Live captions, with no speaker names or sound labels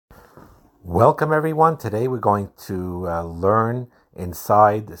Welcome everyone. Today we're going to learn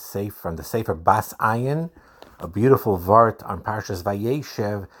inside from the Sefer Bas Ayin, a beautiful vart on Parshas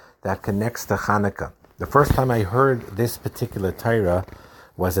Vayeshev that connects to Hanukkah. The first time I heard this particular Torah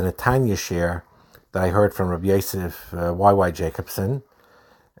was in a Tanya share that I heard from Rabbi Yosef Y.Y. Jacobson,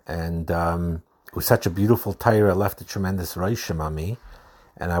 and it was such a beautiful Torah, left a tremendous roshim on me,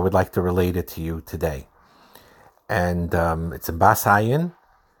 and I would like to relate it to you today. And it's in Bas Ayin,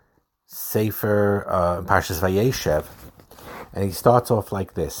 Sefer Parshas Vayeshev, and he starts off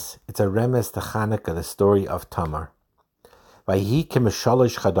like this. It's a remes to Chanukah, the story of Tamar. Vayhi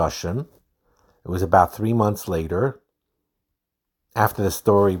k'meshalosh chadashim. It was about 3 months later, after the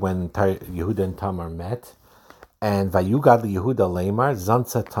story when Yehuda and Tamar met, and Vayugad Yehuda lemar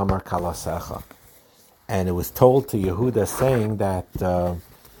zansa Tamar kalasecha, and it was told to Yehuda saying that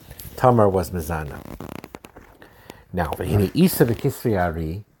Tamar was mezana. Now, v'hine isa v'kisvei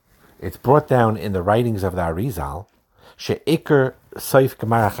ari. It's brought down in the writings of the Arizal, she'ikr soif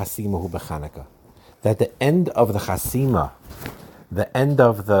gemara chasima hu b'Chanukah, that the end of the chasima, the end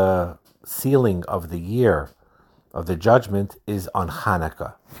of the sealing of the year of the judgment, is on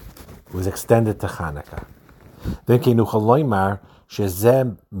Chanukah. It was extended to Chanukah.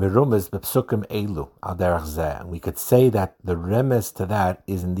 And we could say that the remes to that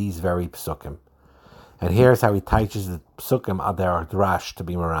is in these very psukim. And here's how he teaches the psukim al derech drash to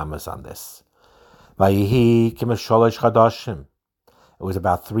be meramas on this. Vayihi k'mesholosh chadashim. It was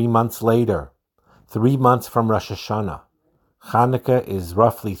about 3 months later, 3 months from Rosh Hashanah. Chanukah is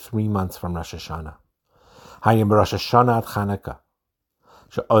roughly 3 months from Rosh Hashanah. Hayim Rosh Hashanah at Chanukah.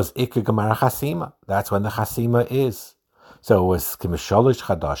 She'oz ikar gemara chasima. That's when the chasima is. So it was k'mesholosh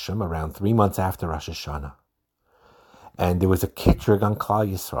chadashim, around 3 months after Rosh Hashanah. And there was a kitrig on Klal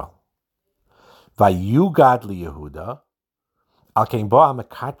Yisrael. Vayugad li Yehuda, al kein boa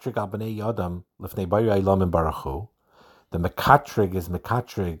mekatrig al bnei yodam lifnei bari ilam and barachu. The mekatrig is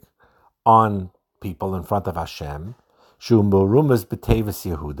mekatrig on people in front of Hashem. Shu merumas b'tevis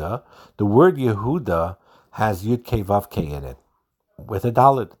Yehuda. The word Yehuda has Yud Kei Vav Kei in it, with a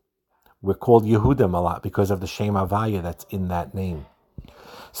Dalet. We're called Yehudim a lot because of the Shem Havaya that's in that name.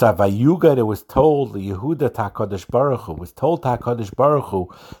 So Vayugad, it was told, Yehuda Ta'Kodesh Baruch Hu, was told Ta'Kodesh Baruch Hu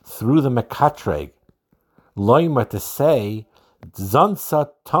through the Mekatreg, Loimer, to say, Zansa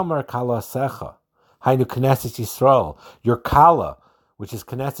Tamar Kalasecha, Hainu Knesset Yisrael, your Kala, which is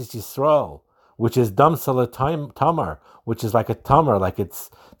Knesset Yisrael, which is Damsala Tamar, which is like a Tamar, like it's,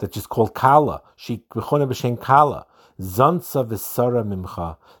 that's just called Kala, She B'chona B'Shem Kala, Zansa V'Sara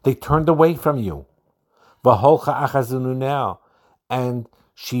Mimcha, they turned away from you. V'holcha Achazunu now, and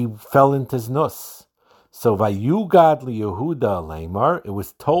she fell into znus. So Vayugad li Yehuda lemar, it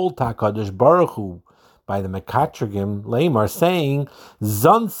was told to HaKadosh Baruch Hu by the Mekatrigim lemar, saying,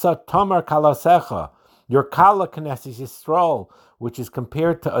 Zansa Tamar Kalasecha, your Kala Knesset Yisrael, which is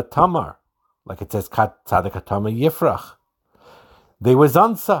compared to a Tamar, like it says Tzadik Tamar Yifrach. They were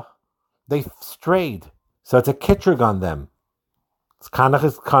Zansa, they strayed. So it's a kitrig on them. Chanukah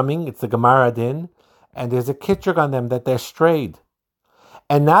is coming, it's the Gemara Din, and there's a kitrig on them that they're strayed.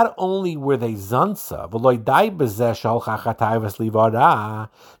 And not only were they zansa,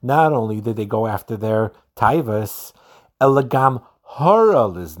 not only did they go after their taivas, elagam hara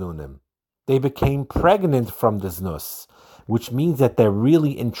liznunim, they became pregnant from the znus, which means that they're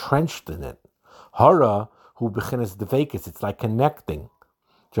really entrenched in it. Hara, hu bechinas devekis, it's like connecting,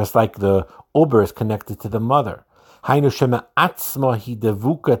 just like the uber is connected to the mother. Hainu shema atzma hi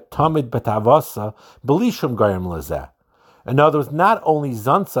devuka tamid betavasa belishum garim lazeh. In other words, not only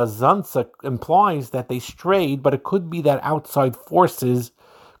Zansa implies that they strayed, but it could be that outside forces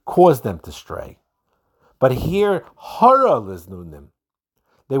caused them to stray. But here, Hara liznunim,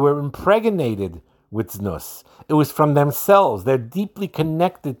 they were impregnated with znus. It was from themselves. They're deeply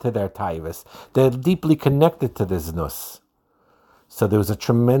connected to their taivas. They're deeply connected to the znus. So there was a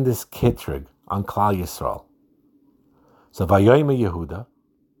tremendous kitrig on Klal Yisrael. So Vayoyme Yehuda.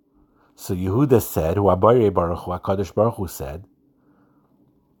 So Yehuda said, who Abayre Baruch Hu, HaKadosh Baruch Hu said,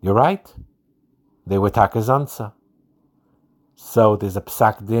 you're right, they were takazansa. So there's a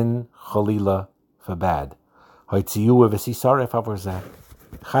psak din chalila for bad. Hoitziyu v'sisaref avorzeh.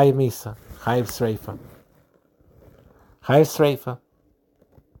 Chayiv misa, chayiv sreifa. Chayiv sreifa.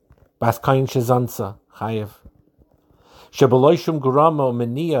 Bas kain shezansa, chayiv. Shebaloishum guramo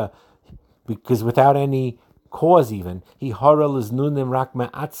menia, because without any cause even, he hara liznunim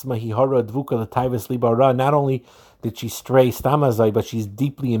rakma atzma, he hara dvuka l'taivas libara. Not only did she stray stamazai, but she's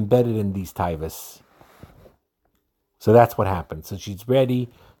deeply embedded in these taivas. So that's what happened. So she's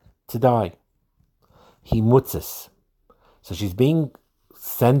ready to die. He mutzis. So she's being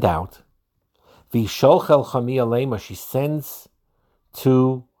sent out V'sholchel chami alema, she sends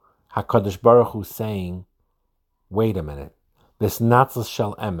to HaKadosh Baruch Hu saying, wait a minute, this natzal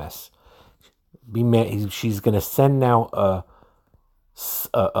shel emes, she's going to send now a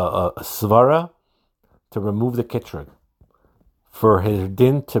svara to remove the kitrug, for his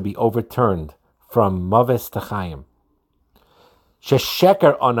din to be overturned from maves to chayim.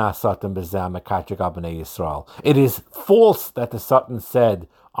 Shesheker ona satan b'zeh mekatrik al b'nei Yisrael. It is false that the Satan said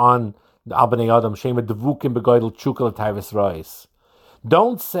on the al b'nei Adam, shema devukim begoidel chukal tayvis rois.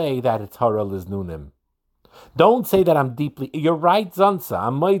 Don't say that it's hara liznunim. Don't say that I'm deeply... You're right, Zansa.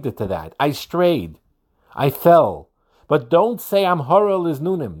 I'm moided to that. I strayed. I fell. But don't say I'm hara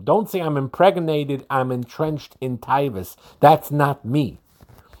liznunim. Don't say I'm impregnated, I'm entrenched in taivas. That's not me.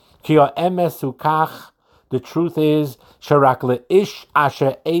 Ki ha'emes hu kach. The truth is, sharak le'ish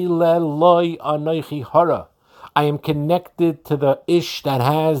asher eile loy anoichi hara. I am connected to the ish that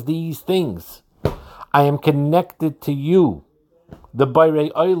has these things. I am connected to you, the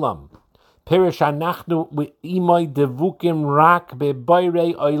Bayrei Olam. Pirish anachnu imay devukim rak be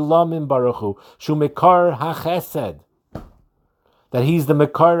Bayrei Olamim baruchu shu mekar hachesed. That he's the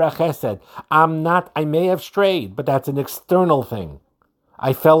mekar hachesed. I may have strayed, but that's an external thing.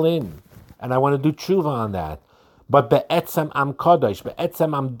 I fell in, and I want to do tshuva on that. But be'etzem am kodesh,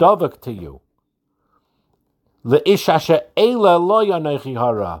 be'etzem am dovak to you. Le'ish asher eile loy anoichi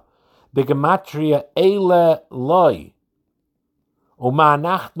hara. Begematria eile loy.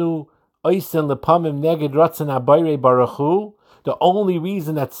 The only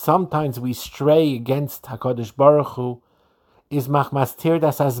reason that sometimes we stray against HaKadosh Baruch Hu is machmas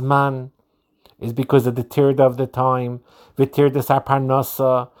tirdas azman, is because of the tirda of the time, v'tirdas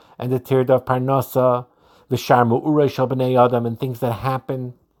parnasa, and the tirda of parnasa, v'sharmu urei shel b'nei adam, and things that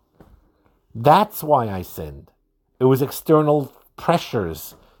happen. That's why I sinned. It was external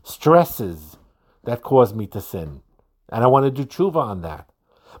pressures, stresses that caused me to sin. And I want to do tshuva on that.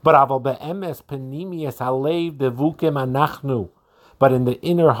 But aval be'emes penimius halev devukim anachnu. But in the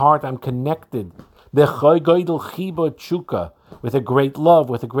inner heart, I'm connected. B'choy goydel chiba tshuka, with a great love,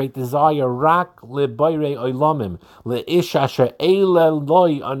 with a great desire. Rak lebayrei olamim leish asher eile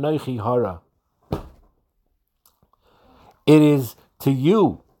loy anoichi hara. It is to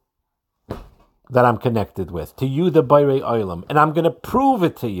you that I'm connected with, to you, the bayrei olam, and I'm going to prove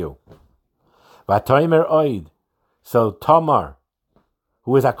it to you. V'atoimer oid. So Tamar,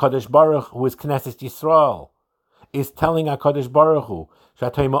 who is HaKadosh Baruch, who is Knesset Yisrael, is telling HaKadosh Baruch Hu,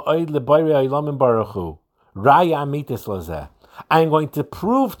 I'm going to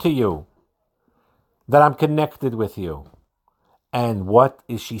prove to you that I'm connected with you. And what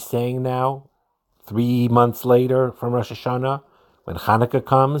is she saying now? 3 months later from Rosh Hashanah, when Hanukkah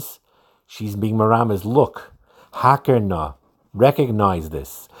comes, she's being merames. Look, hakerna, recognize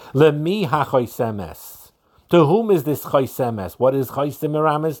this. Lemi hachoisemes. To whom is this chaysemes? What is chaysem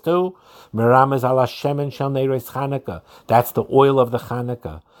merames to? Merames ala shemen shel neiros Chanukah. That's the oil of the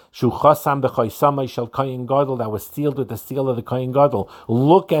Chanukah. Shu chasam b'chaysamay shel kohen gadol, that was sealed with the seal of the kohen gadol.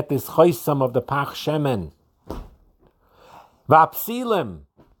 Look at this chaysam of the pach shemen. V'apsilim.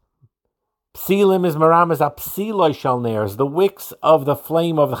 Psilim is merames apsiloi shel neiros, the wicks of the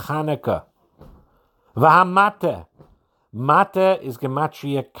flame of the Chanukah. V'hamate. Mata is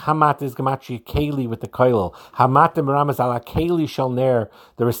gematria, hamat is gematria keli with the koil. Hamata merames ala keli shel ner,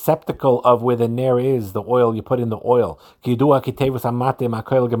 the receptacle of where the ner is, the oil you put in the oil. Kidua kitevus hamate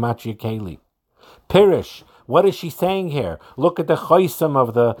makoil gematria keli. Pirish. What is she saying here? Look at the choisam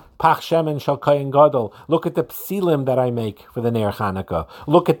of the pach shemen shel kohen gadol. Look at the psilim that I make for the ner Chanukah.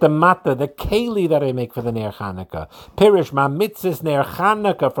 Look at the mata, the keli that I make for the ner Chanukah. Pirish ma mitzvahs ner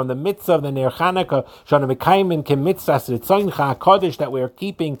Chanukah, from the mitzvah of the ner Chanukah shana mekaymin ke mitzvahs ritzoincha hakodesh, that we are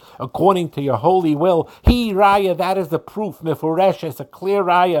keeping according to your holy will. He raya, that is the proof. Mefuresh, it's a clear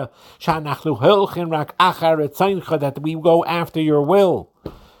raya. Shanachlu hilchin rak achar ritzoincha, that we go after your will.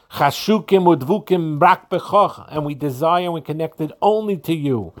 Chashukim udvukim brak bechoch, and we desire and we connected only to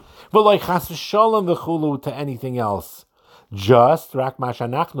you. V'loy chas v'sholem v'chulu, to anything else. Just rak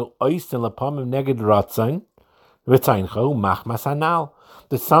mashanachnu oisin lepamim neged ratzon v'tzayncha machmas anal.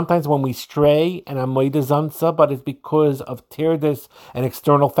 That sometimes when we stray and amoida zansa, but it's because of tirdis and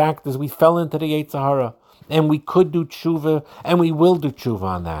external factors, we fell into the Yetzer Hara, and we could do tshuva, and we will do tshuva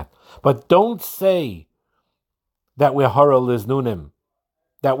on that. But don't say that we're hara liznunim,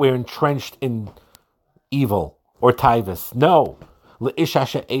 that we're entrenched in evil or taivas. No. Le'ish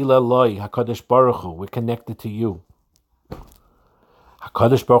asher eile loy, HaKadosh Baruch Hu, we're connected to you.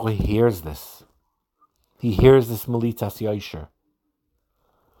 HaKadosh Baruch Hu hears this. He hears this Melitzas Yosher.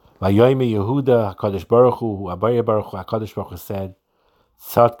 Vayoyme Yehuda, HaKadosh Baruch Hu, Abaye Baruch Hu, HaKadosh Baruch Hu said,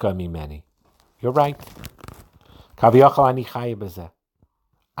 Tzadka mimeni. You're right. Kaviyachal ani chaya b'zeh.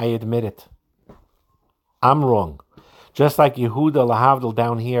 I admit it. I'm wrong. Just like Yehuda Lahavdil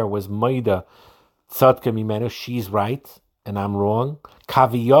down here was Maida Tzadka Mimenu, she's right, and I'm wrong.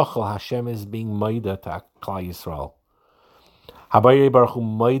 Kaviyachal Hashem is being Maida to Klal Yisrael. Habayei Baruch Hu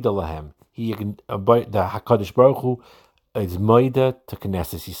Maida lahem. The Hakadosh Baruch Hu is Maida to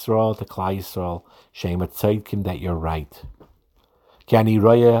Knesset Yisrael, to Klal Yisrael. Shema Tzadkim, that you're right. Kani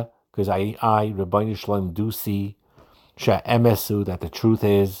Raya, because I Rabbeinu Shalom, do see She'emesu, that the truth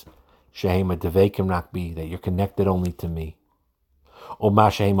is Shehema Devekim Rakbi, that you're connected only to me. Oma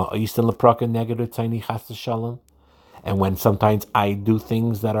Shehema Oistan Lepraka Negadu Tzaini Chas Shalom. And when sometimes I do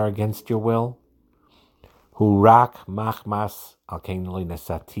things that are against your will, Hurak Machmas Alkein Lo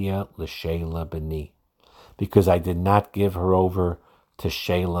Nesatia L'Sheila Beni, because I did not give her over to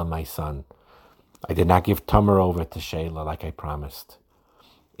Sheila, my son. I did not give Tamar over to Sheila like I promised.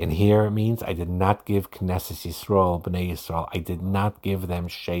 And here it means I did not give Knesset Yisrael, Bnei Yisrael, I did not give them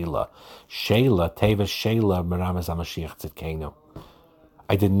Sheila. Sheila, Teva Sheila, Meramaz HaMashiach Tzidkenu.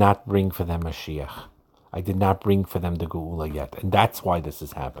 I did not bring for them Mashiach. I did not bring for them the Geula yet. And that's why this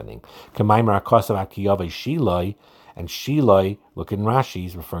is happening. K'maimar HaKosav HaKiyavei Shiloi, and Shiloi, look in Rashi,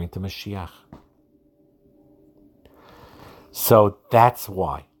 is referring to Mashiach. So that's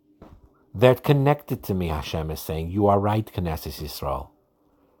why. They're connected to me, Hashem is saying. You are right, Knesset Yisrael.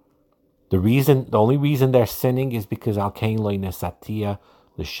 The only reason they're sinning is because Alkein Lo Nesatia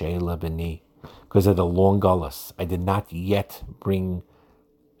L'Sheila Beni, because of the long gullus. I did not yet bring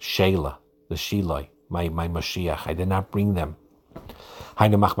Sheila, the Shiloi, my Mashiach. I did not bring them.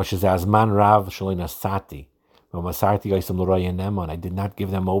 Hainu Machmash Azman Rav Shaloi Nasati. I did not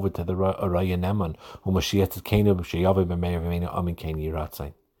give them over to the Araya Neman, who Mashiach Tzidkenu b'Sheyaveh b'Meir v'Meinu Amin Kein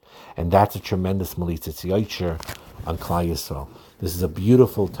Yiratzai. And that's a tremendous Malitzat Yocher on Klal Yisrael. This is a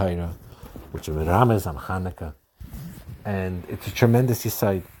beautiful Torah, which is Ramez on Hanukkah, and it's a tremendous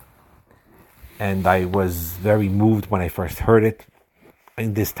Yisai. And I was very moved when I first heard it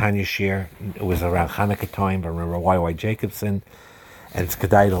in this Tanya Shir. It was around Hanukkah time by Rabbi Y.Y. Jacobson, and it's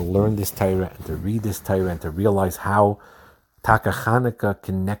Kedai to learn this Torah and to read this Torah and to realize how Taka Hanukkah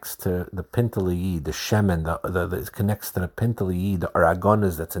connects to the Pintel Yid, the Shemen, it connects to the Pintel Yid, the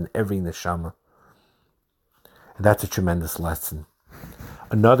Aragonas that's in every neshama. And that's a tremendous lesson.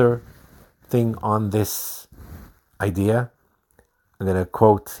 Another thing on this idea, I'm going to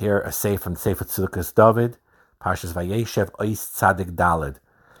quote here a seif from Sefer Tzukas David, Parshas Vayeshev Ois Tzadik Daled.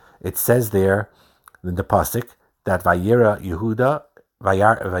 It says there in the pasuk that Vayera Yehuda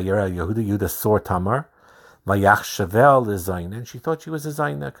saw Tamar, Vayach Shavel is Zaina, and she thought she was a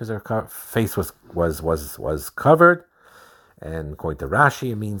Zaina because her face was covered. And according to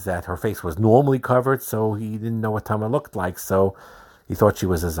Rashi, it means that her face was normally covered, so he didn't know what Tamar looked like, so he thought she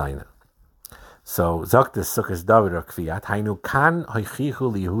was a Zaina. So Zaktis Sukkos David Kviat Hainu Kan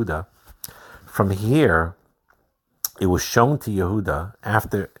Hoichichu Yehuda. From here, it was shown to Yehuda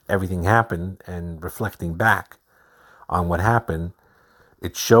after everything happened, and reflecting back on what happened,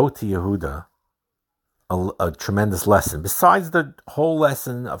 it showed to Yehuda a tremendous lesson. Besides the whole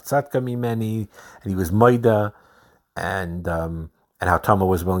lesson of Tzadka Mimeni, and he was Maida, and how Tamar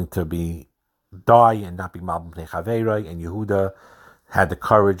was willing to die and not be Malbim Pnei Chaverei, and Yehuda had the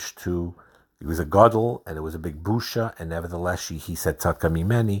courage to. He was a gadol, and it was a big busha, and nevertheless he said Tzadka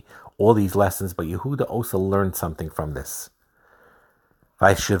Mimeni, all these lessons, but Yehuda also learned something from this.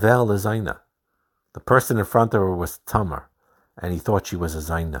 Vayshevel Zaina. The person in front of her was Tamar, and he thought she was a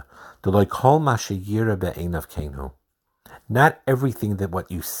Zaina. Not everything that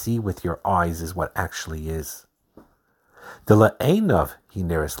what you see with your eyes is what actually is. With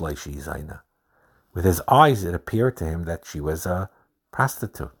his eyes, it appeared to him that she was a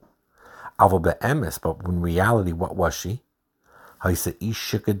prostitute. But in reality, what was she? She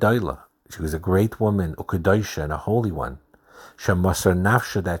was a great woman, ukedaisha, and a holy one. Shemasar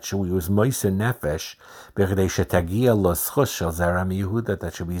nafsha, that she was moiser nefesh, b'chadei shetagia l'schus shel zera miYehuda,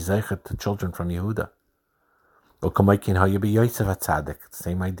 that she be zeichet to children from Yehuda. Ukamaykin hayabi Yosef HaTzadik,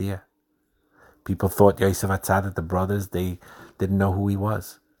 same idea. People thought Yosef HaTzadik, the brothers, they didn't know who he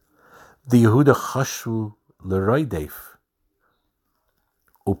was. The Yehuda chashu l'roideif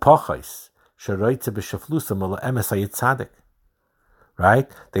upachais sheroitze b'shaflusam ala emes hayitzadik.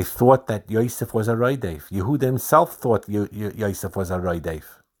 Right? They thought that Yosef was a roideif. Yehuda himself thought Yosef was a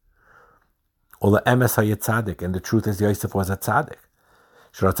roideif. Ola emes hayitzadik, and the truth is Yosef was a tzaddik.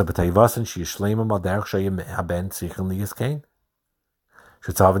 Sheratza b'tayvasan sheyishleimam al derech sheyim haben tzrichen liyiskein.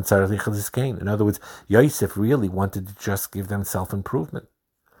 Shetzaven tzarech liyiskein. In other words, Yosef really wanted to just give them self-improvement.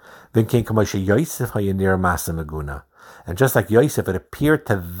 Then came Kamasha Yosef hayanir masa meguna. And just like Yosef, it appeared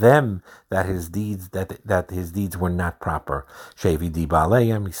to them that his deeds were not proper. Shevi di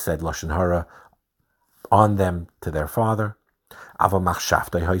ba'aleim, he said lashon hara on them to their father. Ava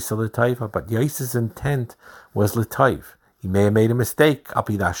machshavtei haisa l'taiva, but Yosef's intent was l'taiv. He may have made a mistake,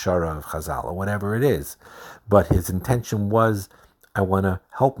 apidah shara of Chazal, or whatever it is, but his intention was, I want to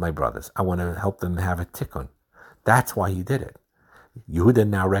help my brothers. I want to help them have a tikkun. That's why he did it. Yehuda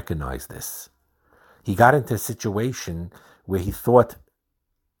now recognized this. He got into a situation where he thought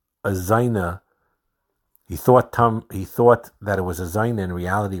a zayna, he thought that it was a zayna, in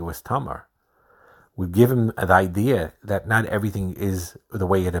reality it was tamar. We give him the idea that not everything is the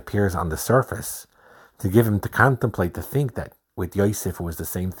way it appears on the surface, to give him to contemplate, to think that with Yosef it was the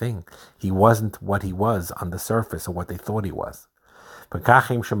same thing. He wasn't what he was on the surface, or what they thought he was. And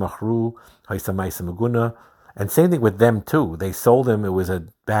same thing with them too. They sold him, it was a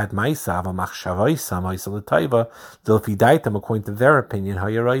bad maisa, according to their opinion,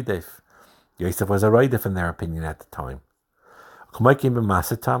 Yosef was a roidef in their opinion at the time.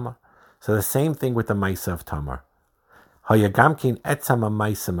 So the same thing with the maisa of Tamar. The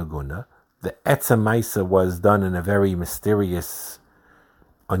etzam maisa was done in a very mysterious,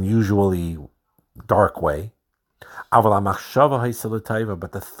 unusually dark way.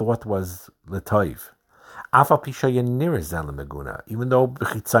 But the thought was l'toiv. Even though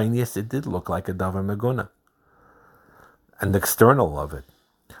b'chitzaynius it did look like a davar meguna, and the external of it.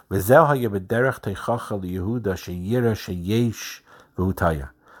 This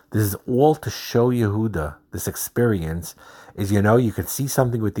is all to show Yehuda, this experience, is, you could see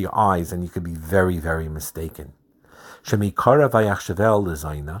something with the eyes and you could be very, very mistaken. In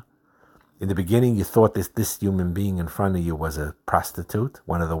the beginning you thought this human being in front of you was a prostitute,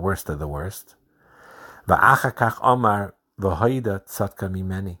 one of the worst of the worst. And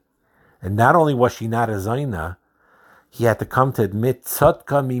not only was she not a zayna, he had to come to admit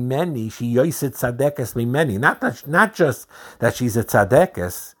tzadka mimeni, she yoiset tzadekes mimeni. Not just that she's a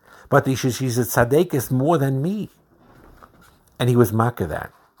tzadekes, but she's a tzadekes more than me. And he was makah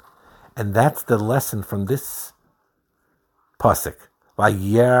that. And that's the lesson from this pasuk.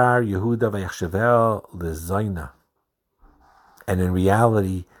 Vayar Yehuda vayachshavel lezayna. And in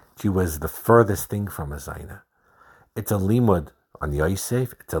reality, she was the furthest thing from a zayna. It's a limud on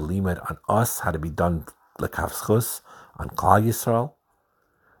Yosef. It's a limud on us, how to be done lekavschus, on Klal Yisrael,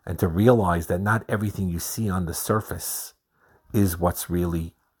 and to realize that not everything you see on the surface is what's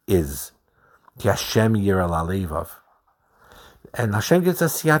really is. Ki Hashem yirah lalevav. And Hashem gives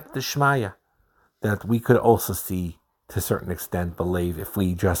us siyat d'shmaya, that we could also see, to a certain extent, believe, if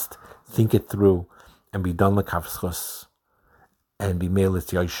we just think it through and be done lekavschus and be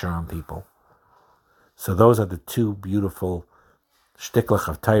meilus yashar on people. So those are the two beautiful shtiklach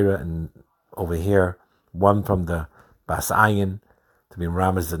of Torah, and over here, one from the Bas Ayin, to be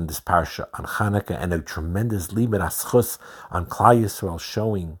ramaz in this parsha on Chanukah, and a tremendous limud aschus on Klal Yisrael,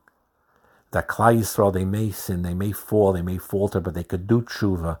 showing that Klal Yisrael, they may sin, they may fall, they may falter, but they could do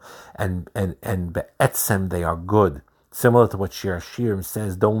tshuva, and be'etzem they are good. Similar to what Shir Hashirim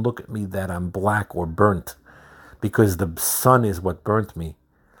says, don't look at me that I'm black or burnt, because the sun is what burnt me,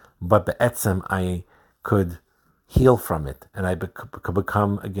 but be'etzem I could heal from it, and I could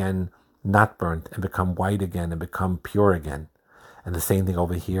become again not burnt, and become white again, and become pure again. And the same thing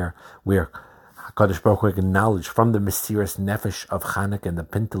over here, where HaKadosh Baruch Hu acknowledged from the mysterious nefesh of Chanukah and the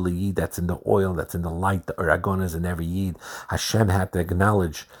pintel yid that's in the oil, that's in the light, the uragonas in every yid, Hashem had to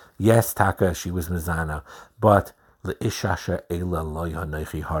acknowledge, yes, Taka, she was mizana, but le'ishasha eila lo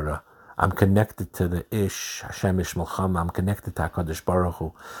yanechi hara. I'm connected to the Ish, Hashem Ish Melchama. I'm connected to HaKadosh Baruch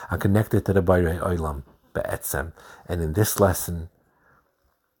Hu. I'm connected to the Bayrei Olam, Be'etzem. And in this lesson,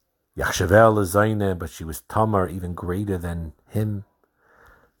 Yachshavel Zayne, but she was Tamar, even greater than him.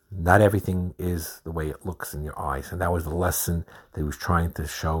 Not everything is the way it looks in your eyes. And that was the lesson that he was trying to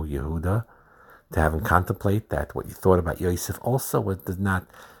show Yehuda, to have him contemplate that what you thought about Yosef also was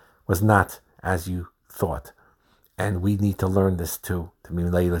not as you thought. And we need to learn this too, to be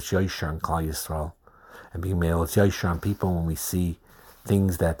Meilas Yosher and Klal Yisrael, and be Meilas Yosher on people when we see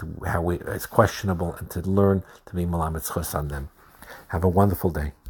things that it's questionable, and to learn to be Malamet Chus on them. Have a wonderful day.